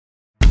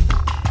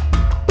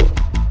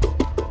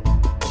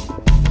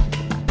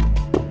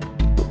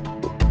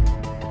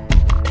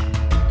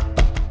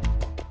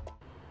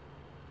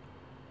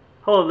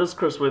Hello, this is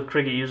Chris with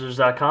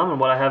CricketUsers.com, and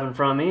what I have in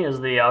front of me is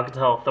the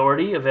Alcatel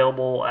Authority,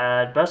 available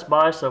at Best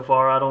Buy so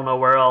far. I don't know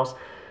where else,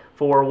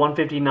 for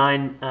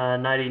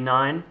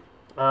 $159.99.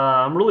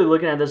 I'm really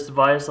looking at this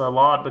device a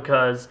lot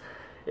because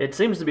it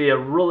seems to be a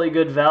really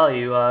good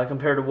value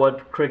compared to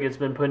what Cricket's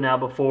been putting out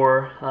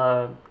before.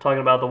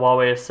 Talking about the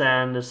Huawei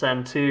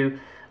Ascend 2,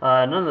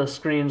 none of the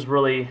screens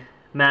really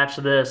match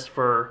this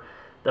for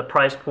the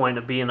price point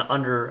of being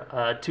under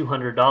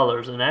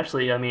 $200, and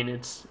actually, I mean,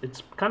 it's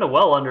kind of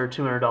well under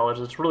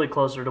 $200. It's really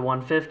closer to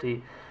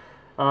 $150.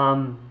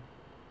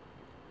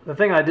 The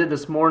thing I did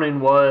this morning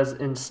was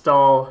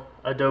install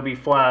Adobe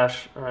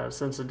Flash,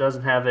 since it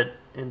doesn't have it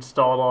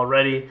installed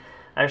already.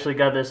 I actually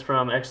got this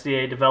from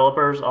XDA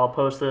developers. I'll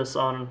post this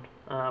on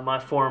my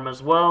forum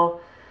as well.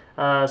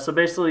 So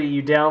basically,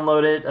 you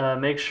download it.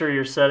 Make sure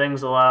your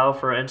settings allow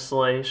for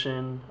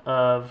installation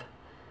of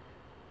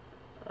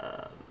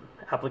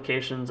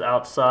applications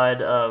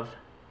outside of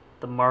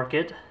the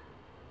market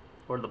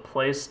or the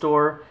Play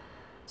Store.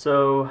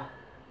 So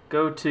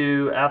go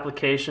to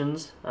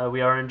applications. We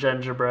are in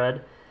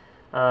Gingerbread.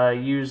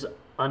 Use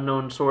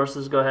unknown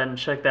sources. Go ahead and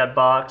check that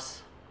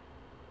box.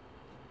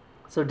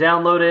 So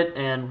download it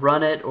and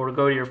run it, or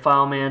go to your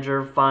file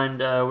manager, find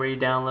where you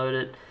download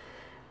it,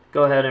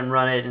 go ahead and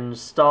run it and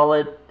install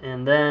it,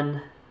 and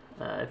then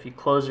if you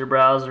close your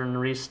browser and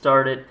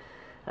restart it,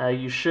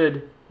 you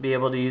should be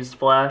able to use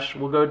Flash.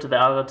 We'll go to the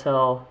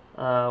Alcatel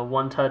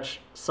One Touch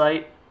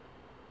site.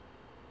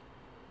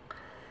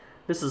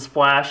 This is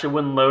Flash. It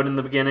wouldn't load in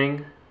the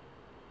beginning,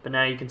 but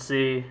now you can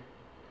see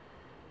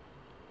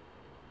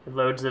it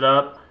loads it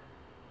up.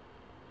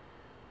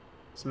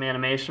 Some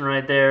animation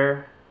right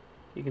there.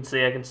 You can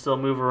see I can still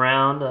move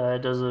around.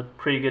 It does a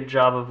pretty good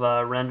job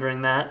of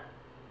rendering that.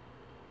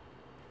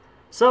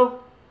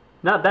 So,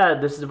 not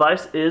bad. This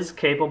device is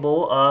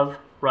capable of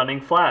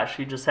running Flash.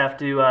 You just have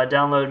to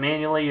download it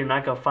manually. You're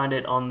not going to find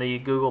it on the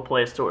Google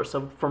Play Store.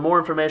 So for more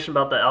information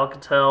about the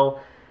Alcatel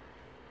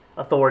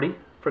Authority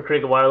for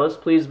Cricket Wireless,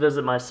 please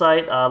visit my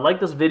site. Like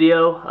this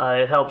video.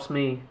 It helps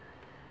me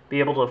be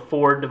able to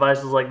afford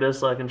devices like this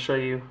so I can show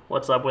you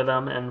what's up with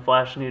them and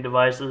flash new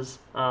devices.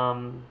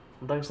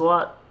 Thanks a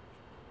lot.